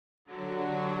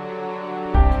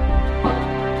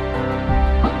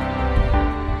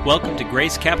Welcome to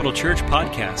Grace Capital Church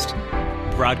Podcast,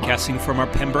 broadcasting from our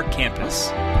Pembroke campus.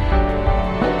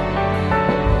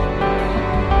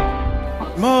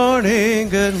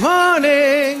 Good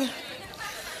morning.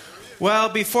 Well,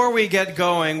 before we get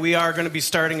going, we are going to be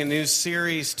starting a new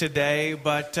series today,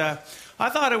 but I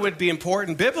thought it would be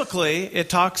important. Biblically, it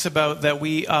talks about that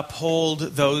we uphold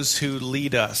those who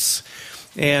lead us.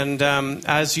 And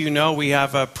as you know, we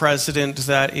have a president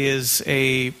that is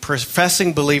a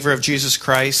professing believer of Jesus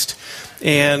Christ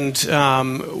and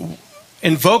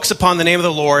invokes upon the name of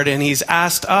the Lord, and he's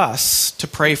asked us to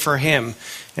pray for him.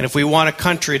 And if we want a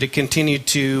country to continue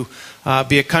to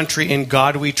be a country in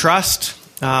God we trust,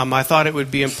 I thought it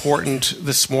would be important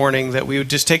this morning that we would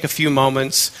just take a few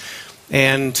moments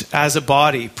and as a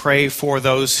body pray for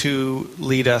those who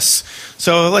lead us.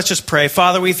 So let's just pray.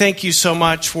 Father, we thank you so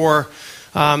much for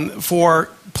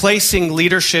placing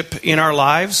leadership in our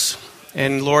lives.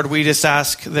 And Lord, we just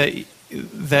ask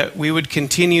that we would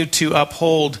continue to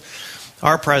uphold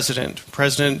our president,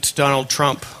 President Donald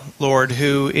Trump, Lord,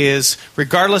 who is,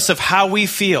 regardless of how we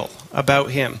feel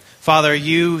about him, Father,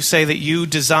 you say that you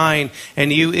design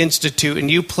and you institute and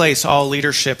you place all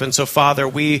leadership. And so, Father,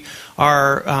 we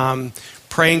are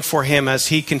praying for him as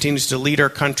he continues to lead our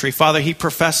country. Father, he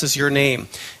professes your name,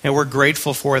 and we're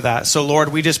grateful for that. So, Lord,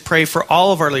 we just pray for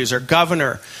all of our leaders, our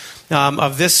governor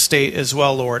of this state as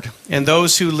well, Lord, and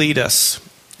those who lead us.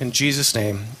 In Jesus'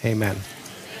 name, amen.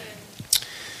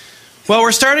 Well,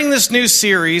 we're starting this new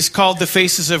series called The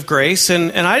Faces of Grace,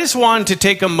 and I just wanted to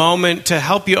take a moment to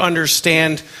help you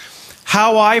understand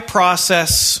how I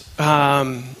process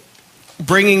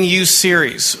bringing you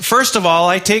series. First of all,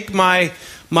 I take my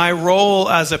role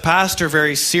as a pastor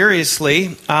very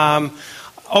seriously.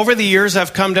 Over the years,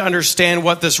 I've come to understand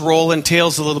what this role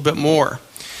entails a little bit more.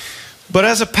 But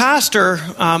as a pastor,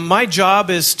 my job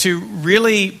is to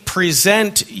really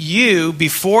present you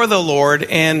before the Lord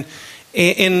and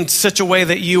in such a way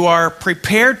that you are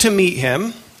prepared to meet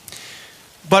him,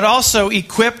 but also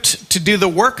equipped to do the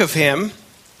work of him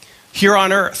here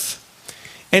on earth.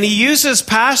 And he uses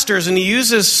pastors and he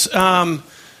uses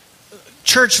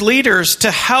church leaders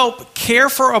to help care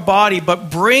for a body,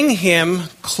 but bring him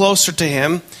closer to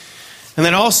him, and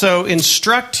then also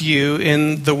instruct you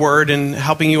in the word and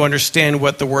helping you understand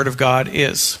what the word of God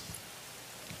is.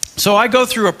 So I go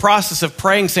through a process of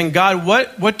praying, saying, God,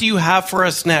 what do you have for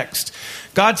us next?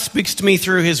 God speaks to me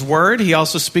through his word. He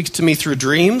also speaks to me through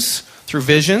dreams, through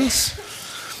visions,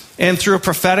 and through a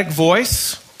prophetic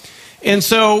voice. And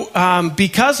so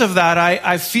because of that,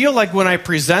 I feel like when I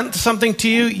present something to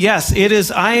you, yes, it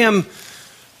is. I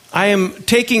am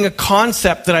taking a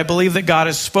concept that I believe that God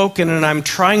has spoken, and I'm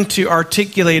trying to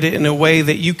articulate it in a way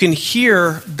that you can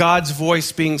hear God's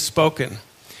voice being spoken.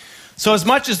 So as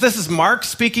much as this is Mark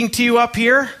speaking to you up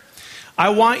here, I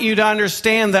want you to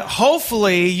understand that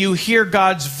hopefully you hear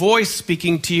God's voice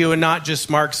speaking to you and not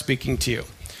just Mark speaking to you.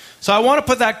 So I want to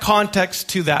put that context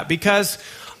to that because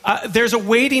there's a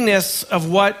weightiness of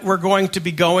what we're going to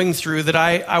be going through that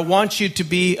I want you to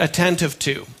be attentive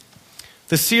to.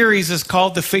 The series is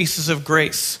called The Faces of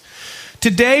Grace.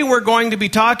 Today we're going to be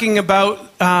talking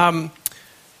about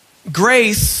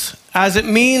grace as it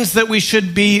means that we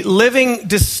should be living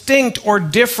distinct or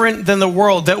different than the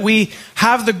world, that we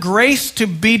have the grace to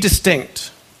be distinct.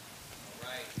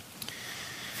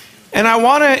 And I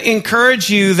want to encourage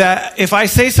you that if I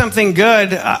say something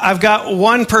good, I've got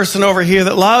one person over here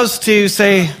that loves to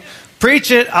say, preach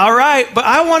it, all right, but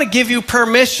I want to give you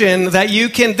permission that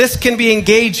this can be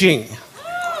engaging.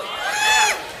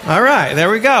 All right,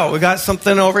 there we go. We got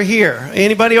something over here.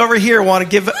 Anybody over here want to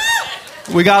give it?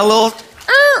 We got a little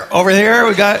over here.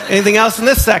 We got anything else in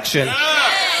this section?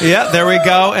 Yeah, there we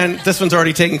go. And this one's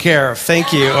already taken care of.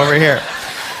 Thank you over here.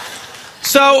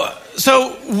 So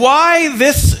why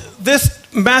this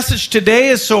message today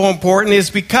is so important is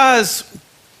because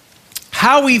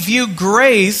how we view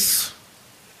grace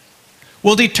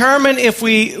will determine if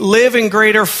we live in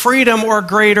greater freedom or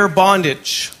greater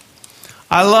bondage.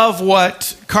 I love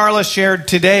what Carla shared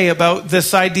today about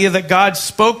this idea that God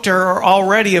spoke to her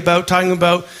already about talking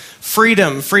about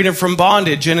freedom from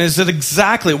bondage. And is it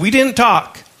exactly, we didn't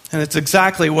talk, and it's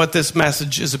exactly what this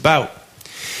message is about.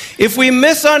 If we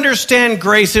misunderstand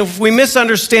grace, if we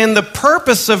misunderstand the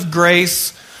purpose of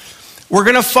grace, we're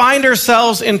going to find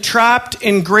ourselves entrapped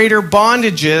in greater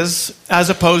bondages as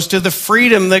opposed to the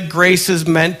freedom that grace is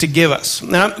meant to give us.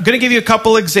 Now, I'm going to give you a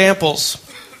couple examples.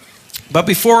 But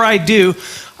before I do,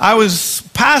 I was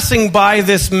passing by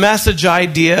this message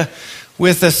idea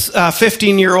with this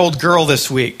 15-year-old girl this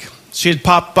week. She had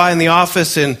popped by in the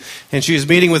office and she was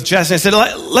meeting with Jess. And I said,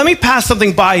 let me pass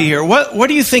something by you here. What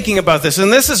are you thinking about this?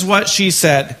 And this is what she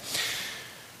said.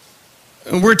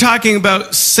 we're talking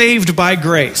about saved by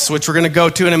grace, which we're going to go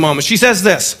to in a moment. She says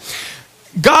this: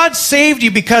 God saved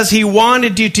you because he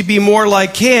wanted you to be more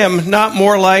like him, not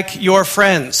more like your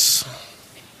friends.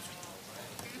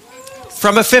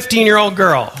 From a 15-year-old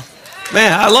girl.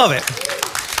 Man, I love it.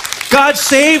 God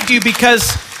saved you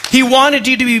because he wanted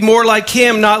you to be more like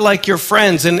him, not like your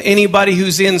friends. And anybody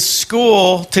who's in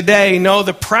school today know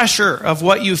the pressure of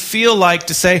what you feel like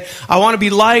to say, I want to be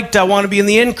liked, I want to be in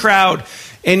the in crowd.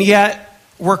 And yet,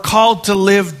 we're called to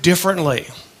live differently,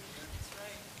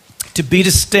 to be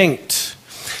distinct.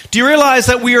 Do you realize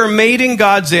that we are made in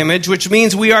God's image, which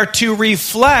means we are to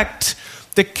reflect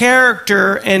the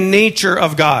character and nature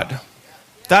of God?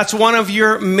 That's one of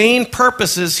your main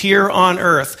purposes here on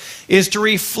earth, is to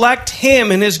reflect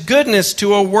him and his goodness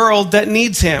to a world that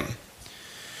needs him.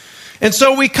 And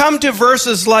so we come to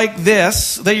verses like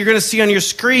this that you're going to see on your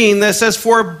screen that says,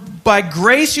 for by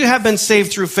grace you have been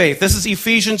saved through faith. This is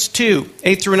Ephesians 2,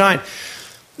 8 through 9.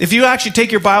 If you actually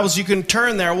take your Bibles, you can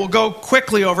turn there. We'll go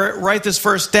quickly over it. Write this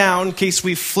verse down in case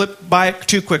we flip by it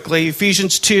too quickly.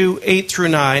 Ephesians 2, 8 through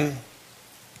 9.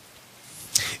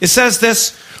 It says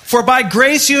this: for by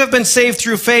grace you have been saved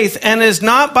through faith, and it is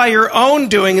not by your own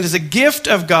doing. It is a gift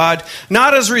of God,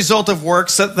 not as a result of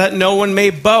works, that no one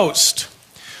may boast.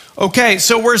 Okay,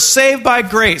 so we're saved by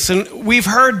grace, and we've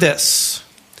heard this.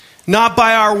 Not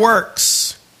by our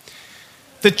works.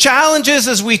 The challenge is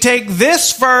as we take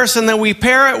this verse and then we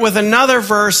pair it with another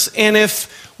verse, and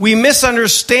if we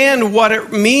misunderstand what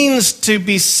it means to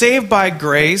be saved by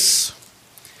grace,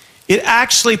 it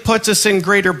actually puts us in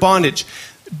greater bondage.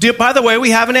 By the way, we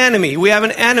have an enemy. We have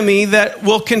an enemy that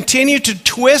will continue to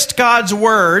twist God's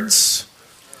words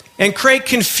and create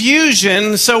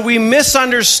confusion so we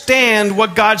misunderstand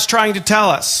what God's trying to tell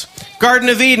us. Garden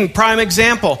of Eden, prime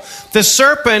example. The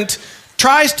serpent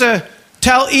tries to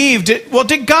tell Eve,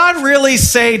 did God really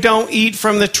say don't eat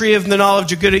from the tree of the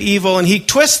knowledge of good and evil? And he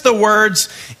twists the words,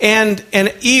 and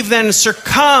Eve then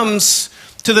succumbs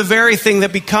to the very thing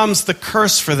that becomes the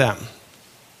curse for them.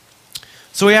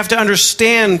 So we have to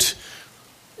understand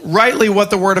rightly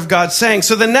what the Word of God's saying.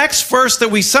 So the next verse that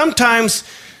we sometimes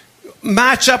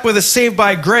match up with a saved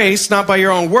by grace, not by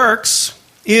your own works,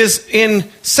 is in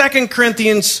 2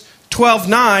 Corinthians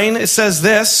 12:9. It says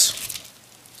this: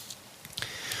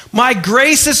 my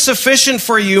grace is sufficient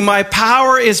for you. My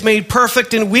power is made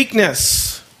perfect in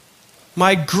weakness.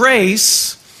 My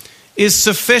grace is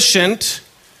sufficient.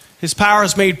 His power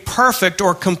is made perfect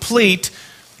or complete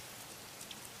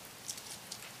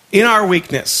in our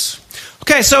weakness.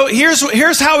 Okay, so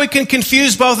here's how we can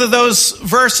confuse both of those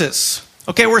verses.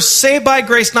 Okay, we're saved by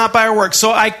grace, not by our works.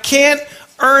 So I can't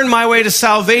earn my way to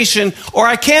salvation, or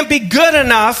I can't be good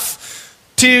enough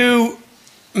to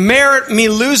merit me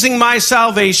losing my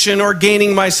salvation or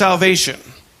gaining my salvation.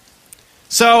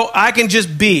 So I can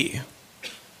just be.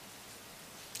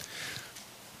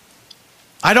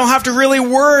 I don't have to really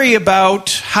worry about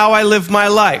how I live my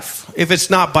life if it's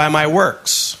not by my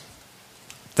works.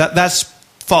 That's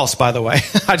false, by the way.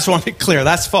 I just want to be clear.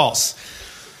 That's false.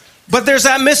 But there's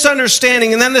that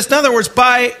misunderstanding. And then in other words,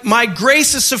 by my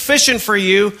grace is sufficient for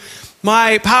you.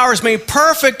 My power is made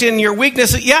perfect in your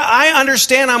weakness. Yeah, I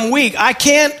understand I'm weak. I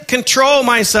can't control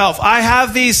myself. I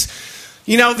have these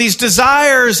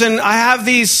desires, and I have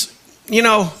these,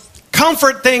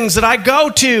 comfort things that I go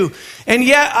to. And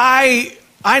yet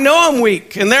I know I'm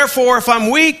weak. And therefore, if I'm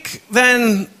weak,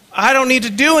 then I don't need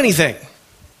to do anything.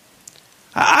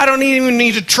 I don't even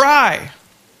need to try.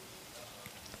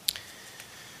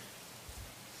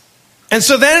 And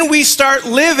so then we start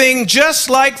living just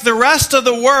like the rest of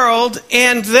the world,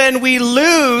 and then we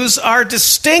lose our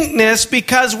distinctness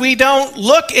because we don't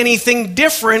look anything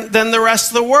different than the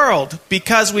rest of the world,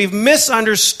 because we've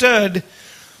misunderstood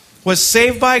what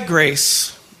saved by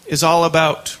grace is all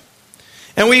about.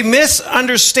 And we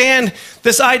misunderstand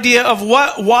this idea of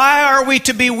why are we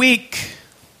to be weak?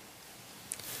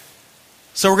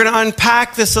 So we're going to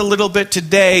unpack this a little bit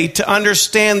today to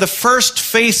understand the first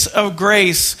face of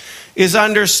grace is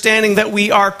understanding that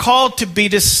we are called to be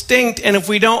distinct, and if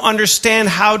we don't understand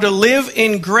how to live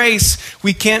in grace,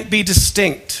 we can't be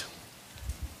distinct.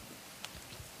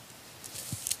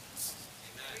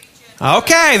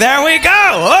 Okay, there we go.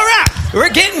 All right, we're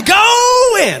getting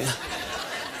going.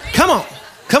 Come on.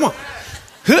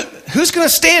 Who's going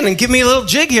to stand and give me a little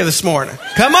jig here this morning?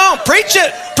 Come on, preach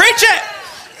it.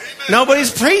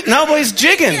 Nobody's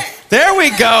jigging. There we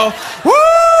go. Woo!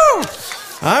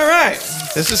 All right.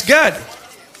 This is good.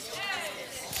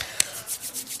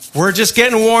 We're just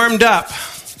getting warmed up.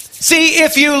 See,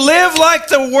 if you live like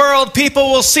the world,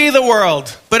 people will see the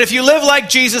world. But if you live like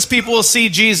Jesus, people will see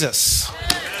Jesus.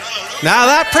 Now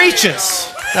that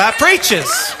preaches. That preaches.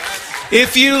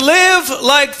 If you live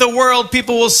like the world,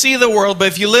 people will see the world. But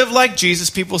if you live like Jesus,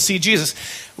 people will see Jesus.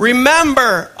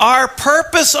 Remember, our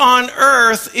purpose on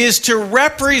earth is to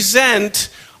represent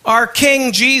our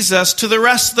King Jesus to the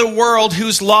rest of the world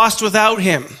who's lost without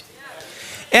him.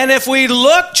 And if we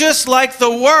look just like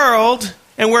the world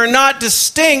and we're not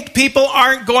distinct, people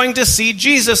aren't going to see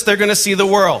Jesus. They're going to see the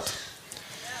world.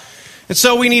 And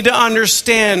so we need to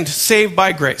understand saved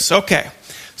by grace. Okay.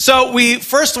 So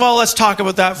first of all, let's talk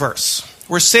about that verse.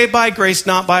 We're saved by grace,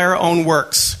 not by our own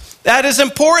works. That is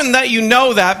important that you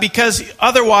know that, because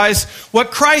otherwise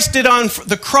what Christ did on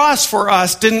the cross for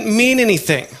us didn't mean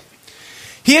anything.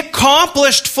 He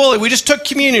accomplished fully. We just took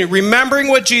communion, remembering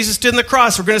what Jesus did on the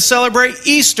cross. We're going to celebrate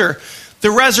Easter,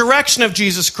 the resurrection of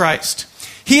Jesus Christ.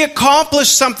 He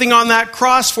accomplished something on that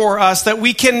cross for us that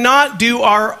we cannot do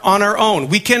on our own.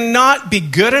 We cannot be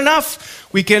good enough.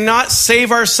 We cannot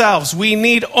save ourselves. We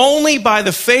need only by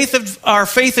the faith of our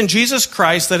faith in Jesus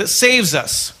Christ that it saves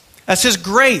us. That's his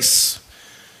grace.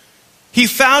 He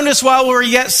found us while we were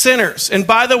yet sinners. And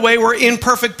by the way, we're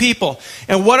imperfect people.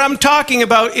 And what I'm talking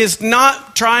about is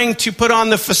not trying to put on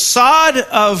the facade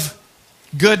of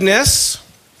goodness,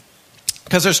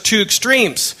 because there's two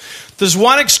extremes. There's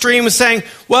one extreme is saying,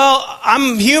 well,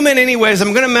 I'm human anyways.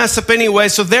 I'm going to mess up anyway.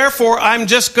 So therefore, I'm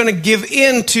just going to give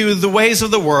in to the ways of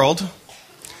the world.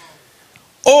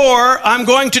 Or I'm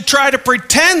going to try to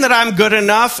pretend that I'm good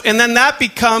enough. And then that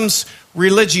becomes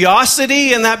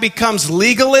religiosity, and that becomes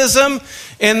legalism,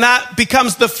 and that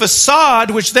becomes the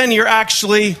facade, which then you're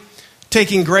actually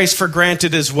taking grace for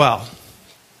granted as well.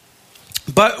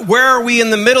 But where are we in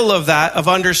the middle of that, of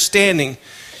understanding?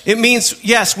 It means,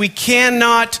 yes, we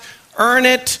cannot earn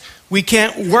it. We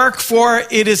can't work for it.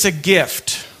 It is a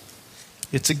gift.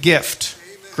 It's a gift.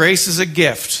 Amen. Grace is a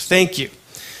gift. Thank you.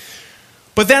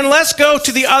 But then let's go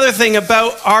to the other thing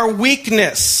about our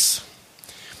weakness.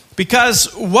 Because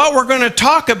what we're going to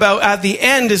talk about at the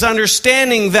end is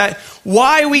understanding that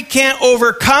why we can't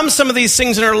overcome some of these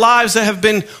things in our lives that have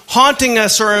been haunting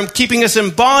us or keeping us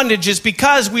in bondage is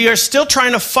because we are still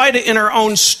trying to fight it in our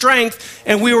own strength,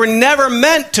 and we were never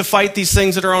meant to fight these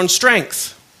things in our own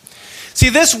strength. See,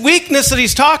 this weakness that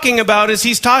he's talking about is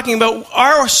he's talking about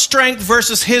our strength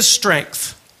versus his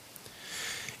strength.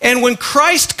 And when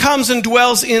Christ comes and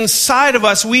dwells inside of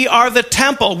us, we are the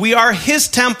temple. We are his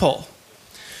temple.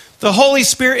 The Holy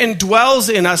Spirit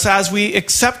indwells in us as we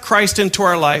accept Christ into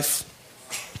our life.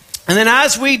 And then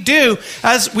as we do,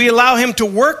 as we allow him to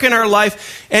work in our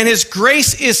life, and his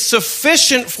grace is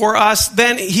sufficient for us,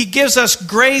 then he gives us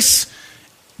grace,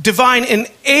 divine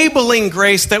enabling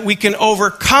grace, that we can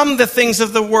overcome the things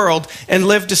of the world and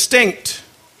live distinct.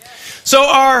 So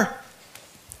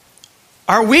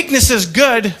our weakness is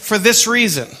good for this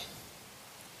reason.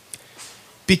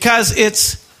 Because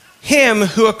it's him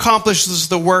who accomplishes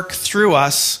the work through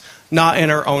us, not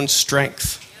in our own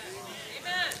strength.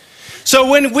 Amen. So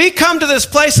when we come to this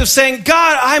place of saying,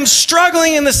 God, I'm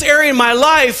struggling in this area in my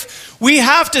life, we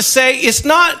have to say, it's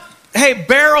not, hey,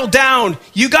 barrel down.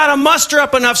 You got to muster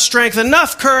up enough strength,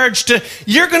 enough courage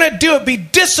you're going to do it. Be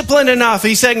disciplined enough.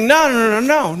 He's saying,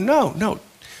 no.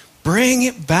 Bring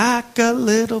it back a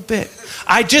little bit.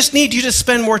 I just need you to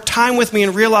spend more time with me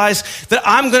and realize that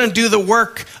I'm going to do the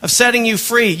work of setting you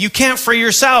free. You can't free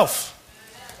yourself.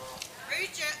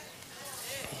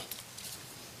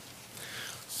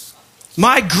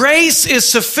 My grace is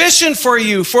sufficient for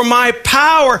you, for my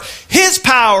power, his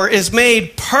power is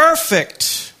made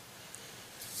perfect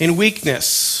in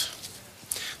weakness.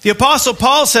 The Apostle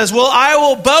Paul says, well, I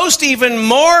will boast even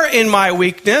more in my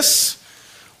weakness.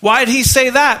 Why did he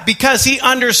say that? Because he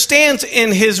understands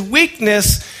in his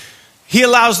weakness, he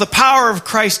allows the power of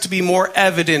Christ to be more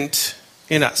evident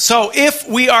in us. So if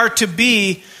we are to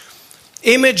be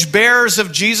image bearers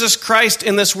of Jesus Christ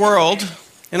in this world,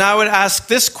 and I would ask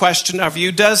this question of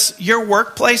you, does your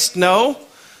workplace know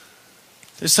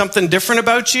there's something different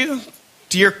about you?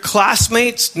 Do your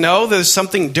classmates know there's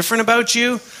something different about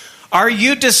you? Are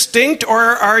you distinct, or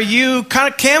are you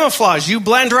kind of camouflage? You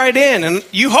blend right in, and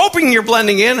you hoping you're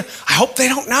blending in. I hope they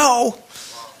don't know.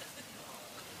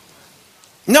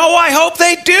 No, I hope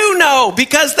they do know,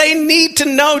 because they need to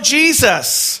know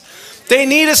Jesus. They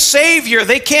need a Savior.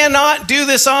 They cannot do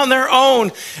this on their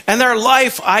own. And their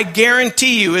life, I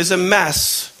guarantee you, is a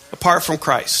mess apart from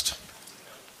Christ.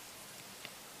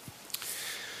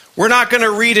 We're not going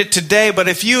to read it today, but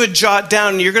if you would jot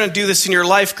down, you're going to do this in your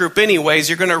life group anyways,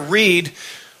 you're going to read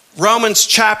Romans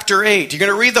chapter 8. You're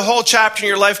going to read the whole chapter in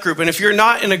your life group. And if you're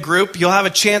not in a group, you'll have a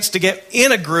chance to get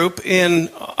in a group in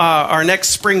our next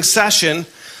spring session.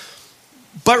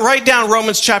 But write down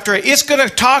Romans chapter 8. It's going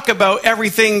to talk about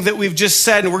everything that we've just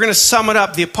said, and we're going to sum it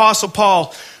up. The Apostle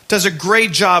Paul does a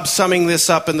great job summing this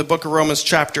up in the book of Romans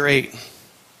chapter 8.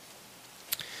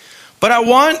 But I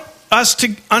want us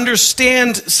to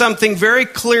understand something very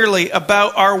clearly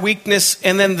about our weakness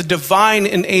and then the divine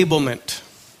enablement.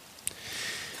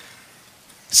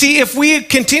 See, if we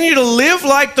continue to live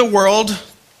like the world,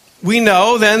 we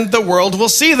know then the world will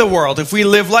see the world. If we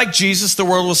live like Jesus, the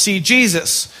world will see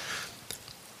Jesus.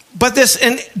 But this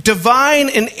divine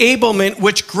enablement,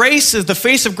 which grace is the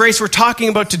face of grace we're talking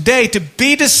about today, to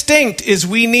be distinct is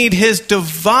we need his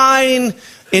divine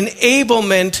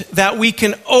enablement that we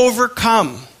can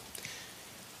overcome.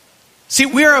 See,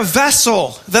 we are a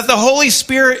vessel that the Holy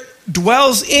Spirit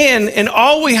dwells in, and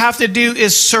all we have to do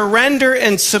is surrender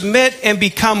and submit and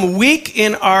become weak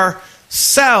in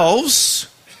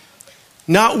ourselves,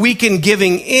 not weak in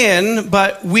giving in,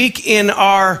 but weak in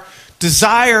our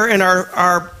desire and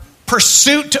our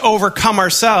pursuit to overcome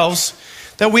ourselves,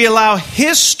 that we allow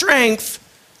his strength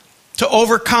to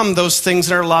overcome those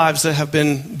things in our lives that have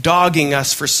been dogging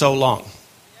us for so long.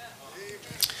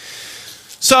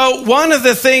 So one of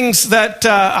the things that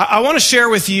I want to share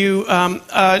with you,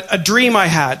 a dream I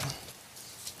had.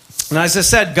 And as I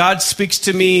said, God speaks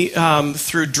to me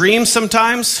through dreams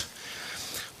sometimes.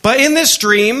 But in this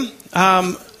dream,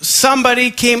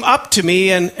 somebody came up to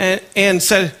me and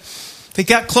said, they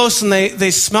got close and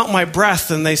they smelt my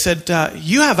breath and they said,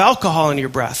 you have alcohol in your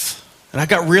breath. And I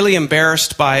got really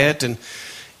embarrassed by it and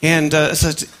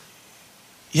said,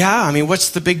 yeah, I mean, what's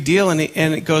the big deal? And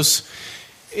it goes,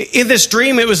 in this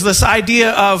dream, it was this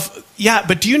idea of, yeah,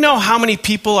 but do you know how many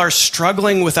people are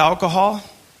struggling with alcohol?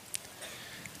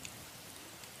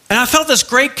 And I felt this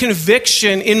great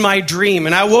conviction in my dream.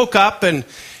 And I woke up and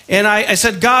I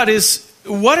said, God,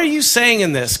 what are you saying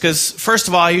in this? Because first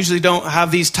of all, I usually don't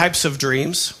have these types of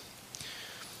dreams.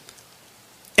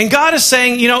 And God is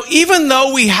saying, even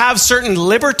though we have certain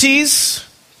liberties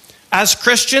as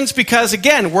Christians, because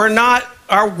again,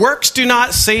 our works do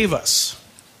not save us.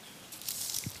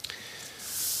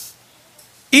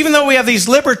 Even though we have these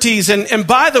liberties, and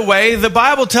by the way, the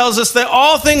Bible tells us that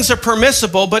all things are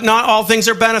permissible, but not all things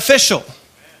are beneficial.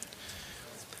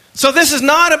 So this is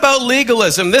not about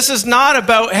legalism. This is not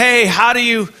about, hey,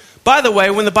 by the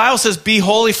way, when the Bible says, be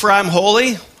holy for I'm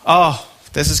holy, oh,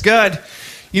 this is good.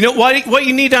 You know what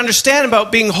you need to understand about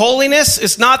being holiness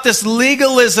is not this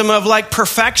legalism of like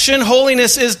perfection.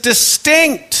 Holiness is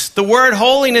distinct. The word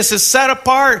holiness is set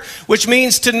apart, which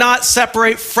means to not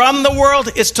separate from the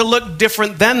world. It's to look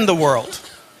different than the world.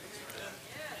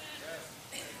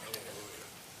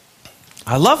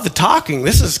 I love the talking.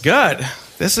 This is good.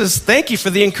 Thank you for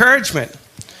the encouragement.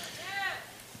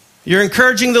 You're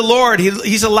encouraging the Lord.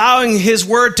 He's allowing his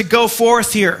word to go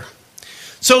forth here.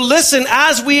 So listen,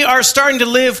 as we are starting to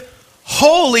live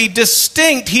holy,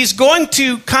 distinct, he's going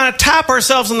to kind of tap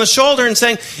ourselves on the shoulder and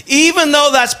saying, even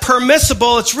though that's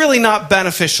permissible, it's really not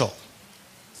beneficial.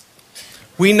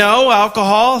 We know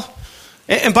alcohol,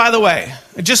 and by the way,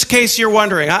 just in case you're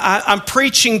wondering, I'm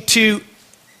preaching to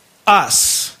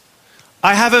us.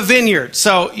 I have a vineyard,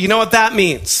 so you know what that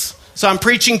means. So I'm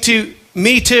preaching to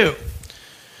me too.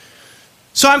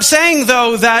 So I'm saying,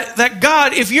 though, that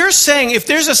God, if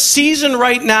there's a season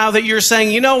right now that you're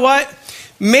saying, you know what,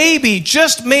 maybe,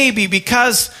 just maybe,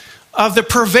 because of the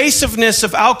pervasiveness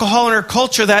of alcohol in our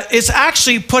culture, that it's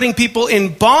actually putting people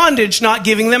in bondage, not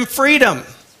giving them freedom.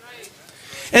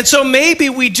 And so maybe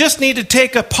we just need to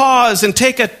take a pause and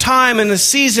take a time in the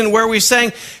season where we're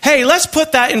saying, hey, let's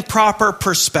put that in proper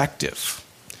perspective.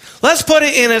 Let's put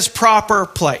it in its proper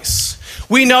place.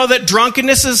 We know that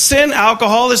drunkenness is sin.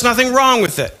 Alcohol, there's nothing wrong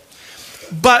with it.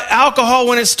 But alcohol,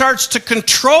 when it starts to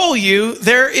control you,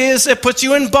 it puts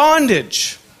you in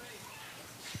bondage.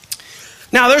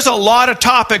 Now, there's a lot of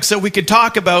topics that we could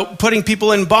talk about putting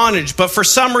people in bondage. But for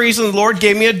some reason, the Lord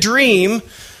gave me a dream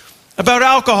about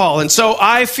alcohol. And so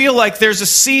I feel like there's a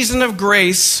season of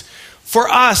grace for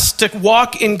us to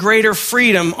walk in greater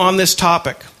freedom on this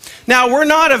topic. Now, we're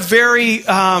not a very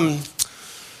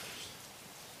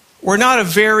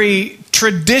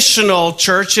traditional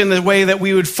church in the way that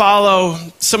we would follow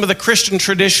some of the Christian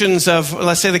traditions of,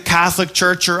 let's say, the Catholic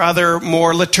Church or other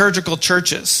more liturgical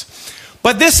churches.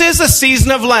 But this is a season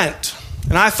of Lent,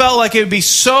 and I felt like it would be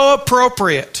so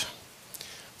appropriate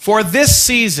for this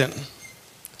season,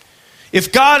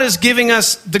 if God is giving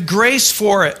us the grace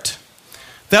for it,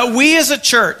 that we as a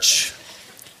church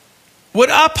would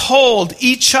uphold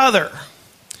each other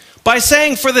by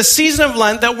saying for the season of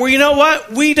Lent that you know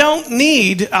what? We don't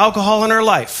need alcohol in our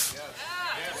life.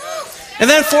 And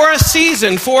then for a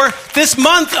season, for this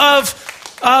month of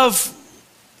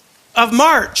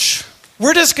March,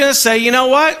 we're just going to say, you know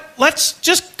what? Let's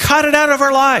just cut it out of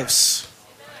our lives.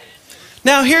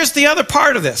 Now, here's the other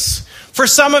part of this. For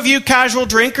some of you casual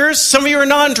drinkers, some of you are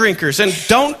non-drinkers, and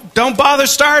don't bother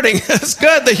starting. It's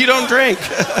good that you don't drink.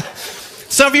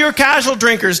 Some of you are casual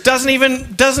drinkers,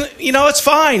 it's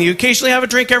fine. You occasionally have a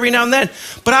drink every now and then.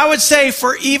 But I would say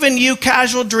for even you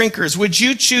casual drinkers, would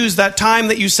you choose that time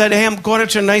that you said, hey, I'm going out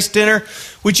to a nice dinner,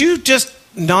 would you just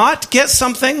not get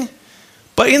something?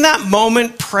 But in that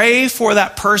moment, pray for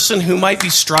that person who might be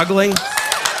struggling.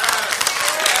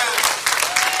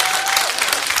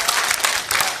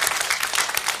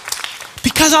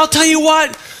 Because I'll tell you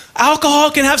what,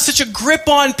 alcohol can have such a grip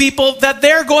on people that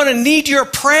they're going to need your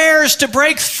prayers to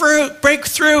break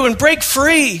through and break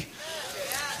free.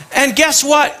 And guess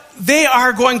what? They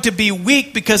are going to be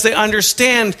weak because they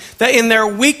understand that in their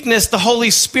weakness, the Holy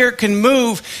Spirit can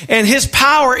move and his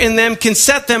power in them can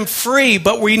set them free.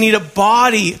 But we need a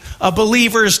body of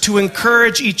believers to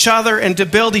encourage each other and to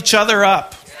build each other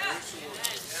up.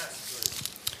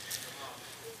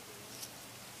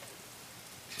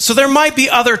 So there might be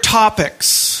other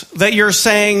topics that you're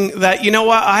saying that, you know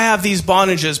what, I have these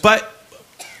bondages. But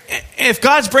if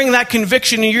God's bringing that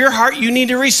conviction in your heart, you need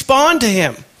to respond to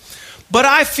him. But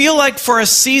I feel like for a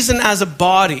season as a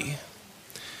body,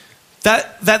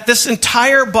 that this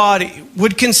entire body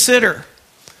would consider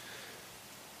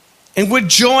and would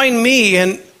join me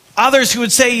and others who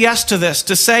would say yes to this,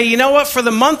 to say, you know what, for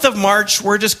the month of March,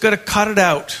 we're just going to cut it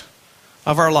out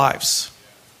of our lives.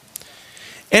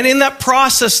 And in that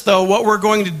process, though, what we're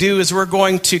going to do is we're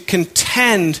going to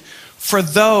contend for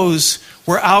those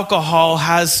where alcohol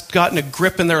has gotten a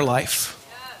grip in their life.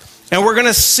 And we're going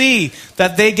to see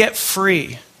that they get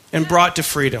free and brought to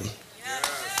freedom.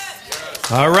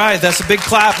 All right, that's a big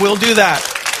clap. We'll do that.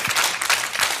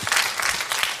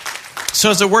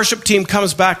 So as the worship team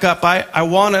comes back up, I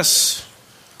want us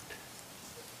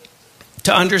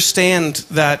to understand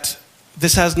that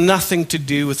this has nothing to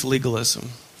do with legalism.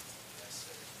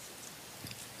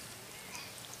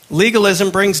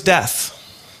 Legalism brings death.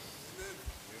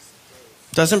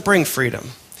 Doesn't bring freedom.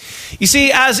 You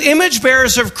see, as image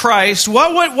bearers of Christ,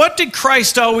 what did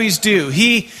Christ always do?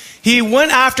 He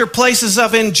went after places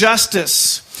of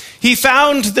injustice. He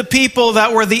found the people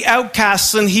that were the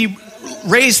outcasts and he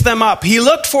raised them up. He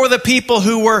looked for the people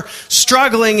who were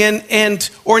struggling and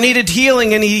or needed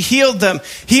healing and he healed them.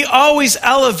 He always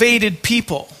elevated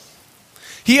people.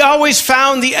 He always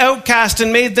found the outcast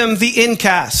and made them the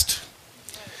incast.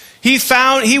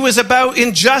 He was about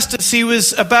injustice. He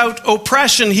was about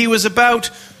oppression. He wasn't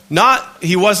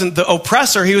the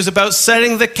oppressor. He was about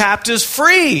setting the captives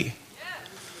free.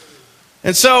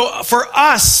 And so for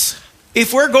us,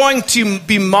 if we're going to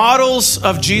be models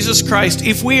of Jesus Christ,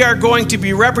 if we are going to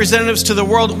be representatives to the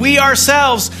world, we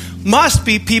ourselves must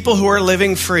be people who are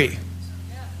living free.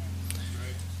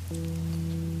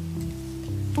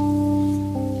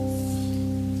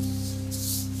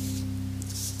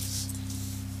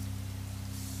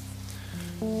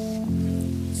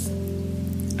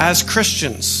 As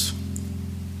Christians,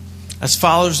 as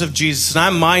followers of Jesus, and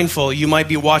I'm mindful, you might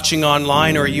be watching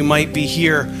online or you might be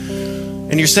here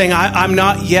and you're saying, I'm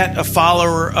not yet a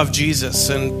follower of Jesus.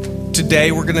 And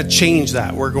today we're going to change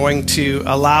that. We're going to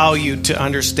allow you to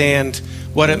understand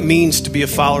what it means to be a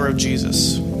follower of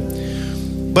Jesus.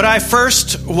 But I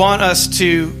first want us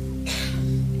to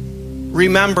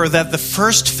remember that the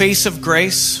first face of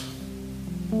grace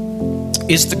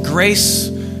is the grace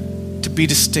to be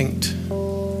distinct.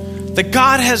 That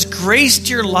God has graced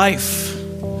your life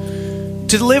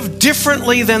to live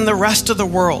differently than the rest of the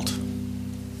world.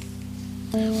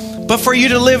 But for you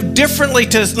to live differently,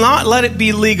 to not let it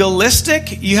be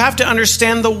legalistic, you have to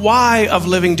understand the why of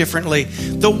living differently.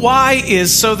 The why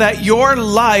is so that your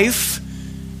life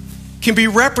can be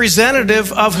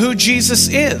representative of who Jesus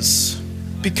is.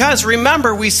 Because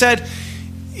remember, we said,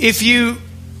 if you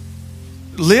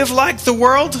live like the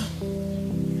world,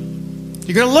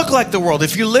 you're going to look like the world.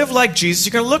 If you live like Jesus,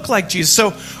 you're going to look like Jesus.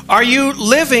 So are you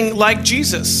living like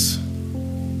Jesus?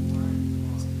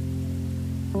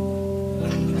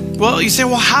 Well, you say,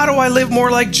 well, how do I live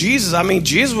more like Jesus? I mean,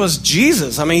 Jesus was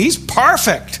Jesus. I mean, he's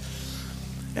perfect.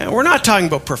 And we're not talking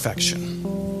about perfection.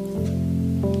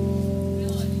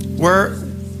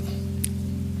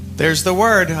 There's the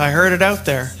word. I heard it out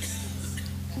there.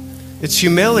 It's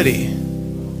humility,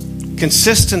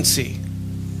 consistency.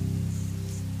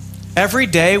 Every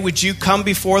day, would you come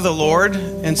before the Lord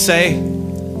and say,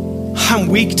 I'm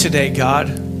weak today, God.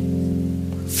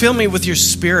 Fill me with your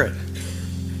Spirit.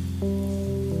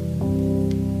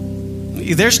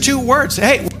 There's two words.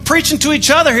 Hey, preaching to each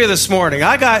other here this morning.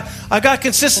 I got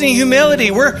consistency and humility.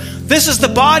 This is the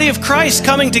body of Christ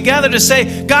coming together to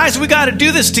say, guys, we got to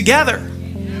do this together.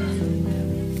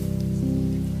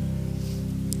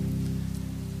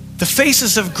 The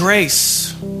faces of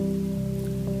grace.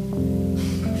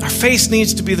 Our face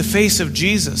needs to be the face of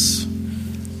Jesus.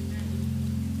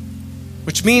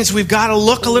 Which means we've got to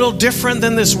look a little different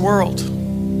than this world.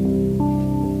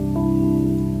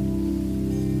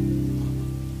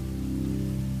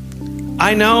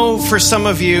 I know for some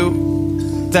of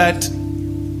you that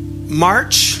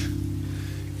March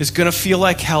is going to feel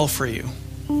like hell for you.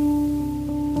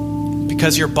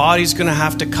 Because your body's going to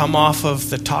have to come off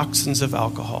of the toxins of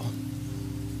alcohol.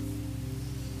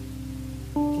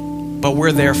 But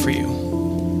we're there for you.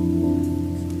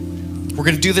 We're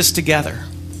going to do this together.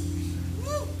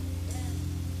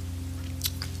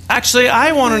 Actually,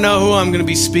 I want to know who I'm going to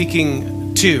be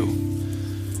speaking to.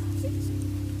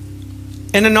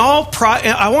 And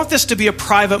I want this to be a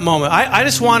private moment. I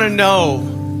just want to know,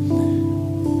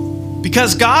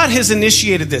 because God has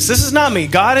initiated this. This is not me.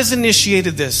 God has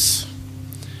initiated this.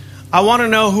 I want to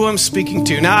know who I'm speaking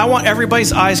to. Now, I want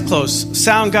everybody's eyes closed.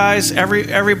 Sound guys,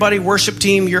 everybody, worship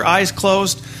team, your eyes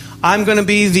closed. I'm going to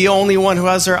be the only one who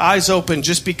has their eyes open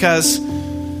just because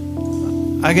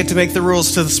I get to make the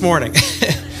rules to this morning.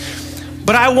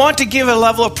 But I want to give a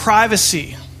level of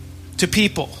privacy to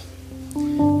people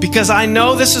because I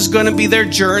know this is going to be their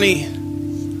journey. And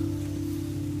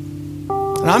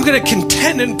I'm going to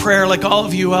contend in prayer like all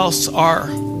of you else are.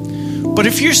 But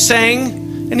if you're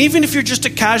saying, and even if you're just a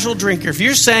casual drinker, if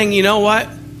you're saying, you know what?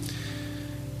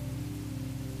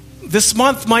 This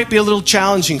month might be a little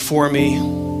challenging for me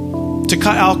to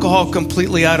cut alcohol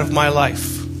completely out of my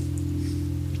life.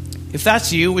 If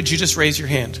that's you, would you just raise your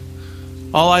hand?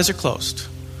 All eyes are closed.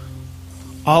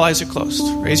 All eyes are closed.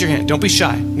 Raise your hand. Don't be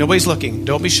shy. Nobody's looking.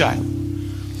 Don't be shy.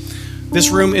 This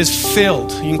room is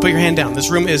filled. You can put your hand down. This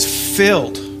room is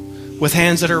filled with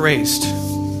hands that are raised.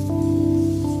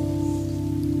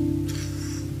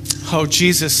 Oh,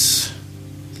 Jesus,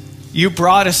 you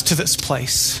brought us to this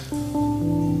place.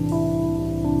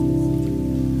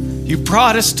 You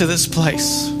brought us to this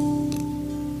place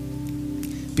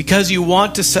because you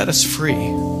want to set us free.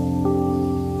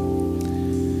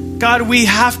 God, we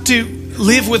have to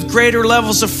live with greater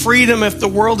levels of freedom if the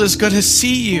world is going to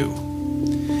see you.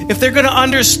 If they're going to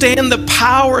understand the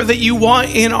power that you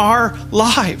want in our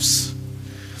lives.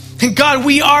 And God,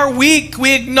 we are weak.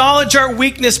 We acknowledge our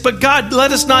weakness. But God,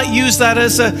 let us not use that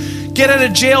as a get out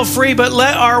of jail free, but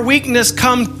let our weakness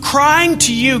come crying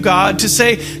to you, God, to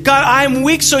say, God, I'm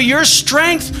weak, so your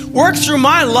strength work through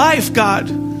my life, God.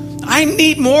 I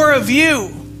need more of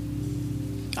you.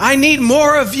 I need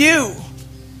more of you.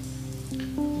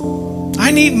 I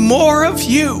need more of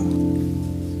you.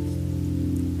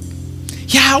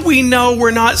 Yeah, we know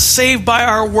we're not saved by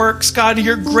our works. God,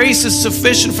 your grace is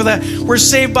sufficient for that. We're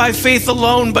saved by faith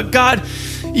alone. But God,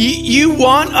 you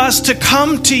want us to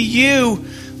come to you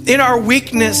in our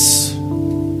weakness,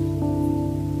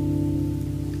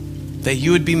 that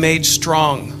you would be made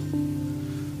strong,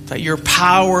 that your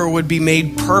power would be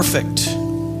made perfect.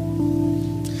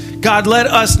 God, let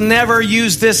us never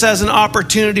use this as an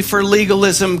opportunity for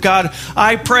legalism. God,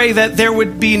 I pray that there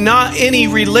would be not any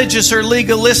religious or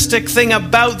legalistic thing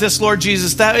about this, Lord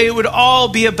Jesus, that it would all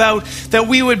be about that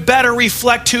we would better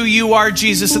reflect who you are,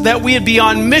 Jesus, and that we would be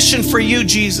on mission for you,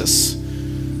 Jesus.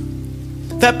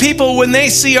 That people, when they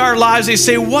see our lives, they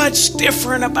say, what's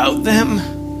different about them?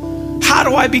 How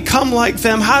do I become like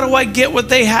them? How do I get what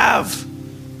they have?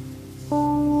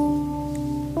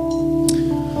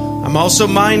 I'm also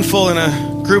mindful in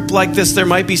a group like this, there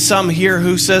might be some here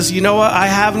who says, you know what, I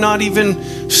have not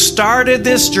even started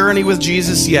this journey with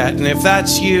Jesus yet. And if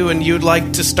that's you and you'd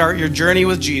like to start your journey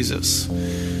with Jesus,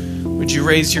 would you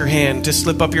raise your hand, to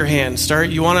slip up your hand?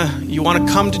 You want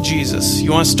to come to Jesus.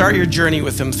 You want to start your journey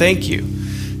with him. Thank you.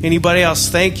 Anybody else?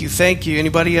 Thank you. Thank you.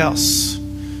 Anybody else?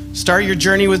 Start your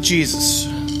journey with Jesus.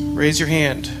 Raise your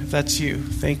hand if that's you.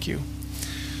 Thank you.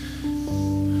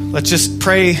 Let's just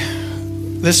pray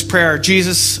this prayer.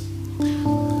 Jesus, I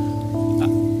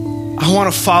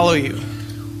want to follow you.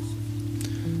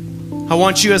 I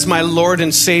want you as my Lord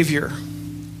and Savior.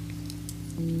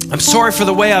 I'm sorry for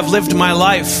the way I've lived my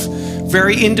life.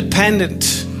 Very independent,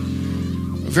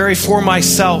 very for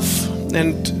myself.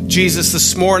 And Jesus,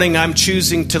 this morning I'm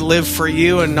choosing to live for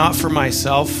you and not for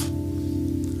myself.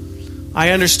 I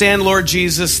understand, Lord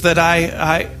Jesus, that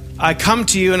I come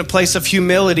to you in a place of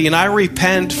humility and I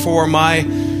repent for my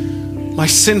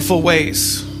sinful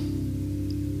ways.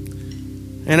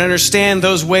 And understand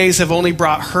those ways have only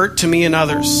brought hurt to me and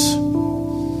others.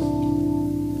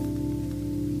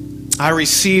 I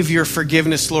receive your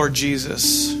forgiveness, Lord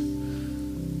Jesus.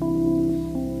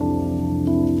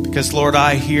 Because, Lord,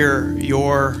 I hear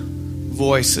your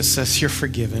voice that says you're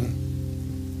forgiven.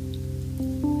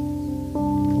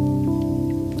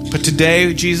 But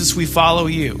today, Jesus, we follow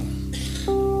you.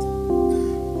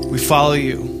 We follow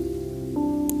you.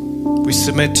 We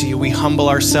submit to you. We humble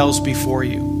ourselves before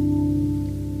you.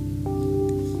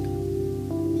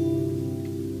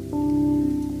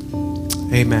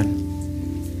 Amen.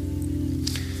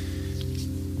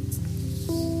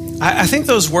 I think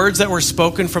those words that were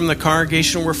spoken from the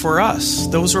congregation were for us.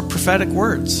 Those were prophetic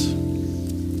words.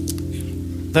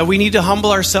 That we need to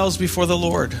humble ourselves before the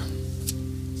Lord.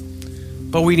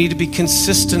 But we need to be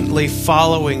consistently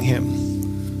following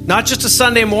him. Not just a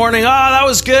Sunday morning, that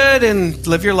was good, and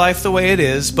live your life the way it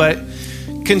is, but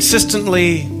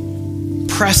consistently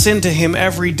press into him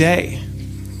every day.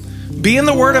 Be in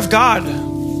the Word of God.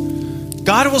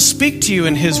 God will speak to you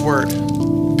in his Word.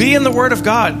 Be in the Word of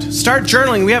God. Start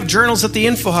journaling. We have journals at the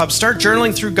Info Hub. Start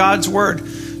journaling through God's Word.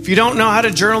 If you don't know how to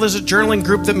journal, there's a journaling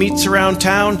group that meets around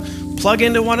town. Plug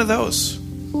into one of those.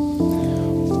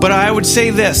 But I would say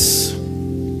this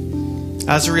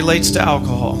as it relates to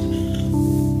alcohol.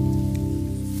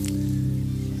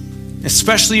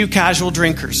 Especially you casual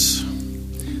drinkers.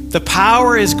 The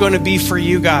power is going to be for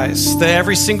you guys. That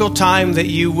every single time that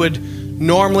you would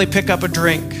normally pick up a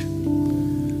drink,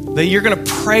 that you're going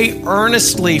to pray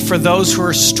earnestly for those who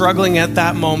are struggling at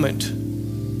that moment.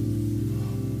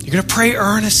 You're going to pray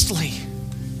earnestly.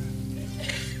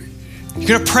 You're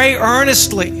going to pray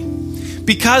earnestly.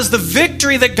 Because the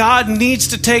victory that God needs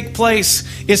to take place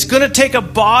is going to take a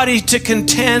body to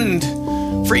contend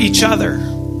for each other.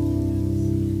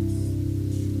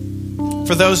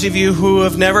 For those of you who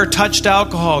have never touched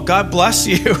alcohol, God bless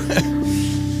you.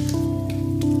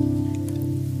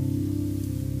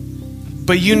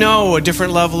 But you know a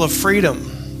different level of freedom.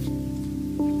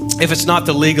 If it's not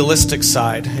the legalistic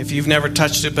side, if you've never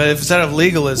touched it, but if it's out of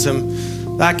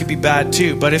legalism, that could be bad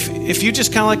too. But if you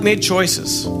just kind of like made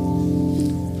choices,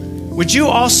 would you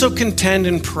also contend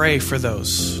and pray for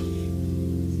those?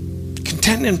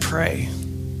 Contend and pray.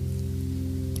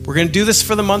 We're going to do this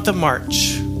for the month of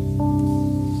March.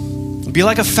 It'll be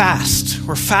like a fast.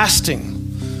 We're fasting.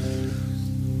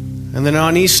 And then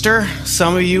on Easter,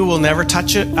 some of you will never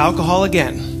touch alcohol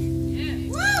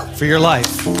again for your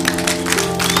life.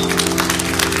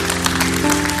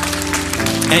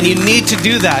 And you need to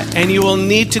do that. And you will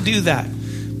need to do that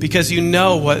because you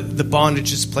know what the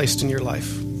bondage is placed in your life.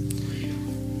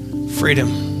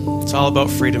 Freedom. It's all about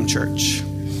freedom, church.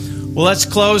 Well, let's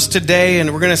close today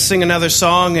and we're going to sing another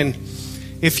song. And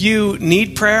if you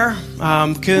need prayer,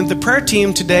 can the prayer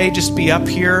team today just be up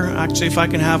here? Actually, if I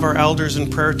can have our elders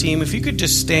and prayer team, if you could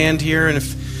just stand here. And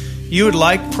if you would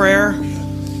like prayer,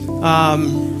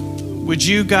 would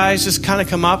you guys just kind of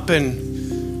come up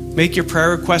and make your prayer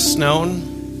requests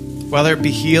known? Whether it be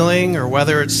healing or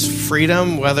whether it's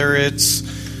freedom, whether it's,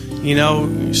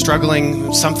 struggling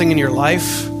with something in your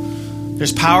life.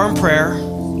 There's power in prayer.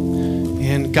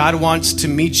 And God wants to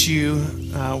meet you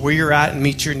where you're at and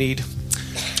meet your need.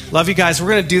 Love you guys. We're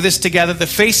going to do this together. The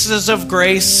Faces of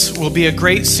Grace will be a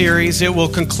great series. It will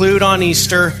conclude on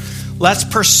Easter. Let's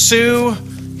pursue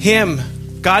him.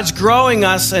 God's growing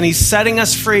us and he's setting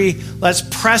us free. Let's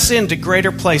press into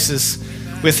greater places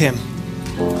with him.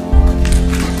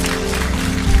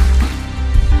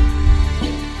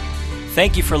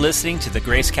 Thank you for listening to the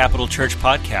Grace Capital Church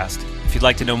podcast. If you'd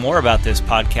like to know more about this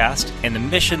podcast and the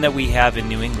mission that we have in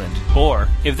New England, or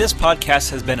if this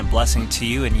podcast has been a blessing to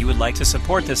you and you would like to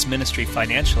support this ministry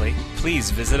financially,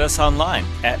 please visit us online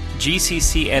at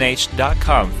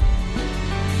gccnh.com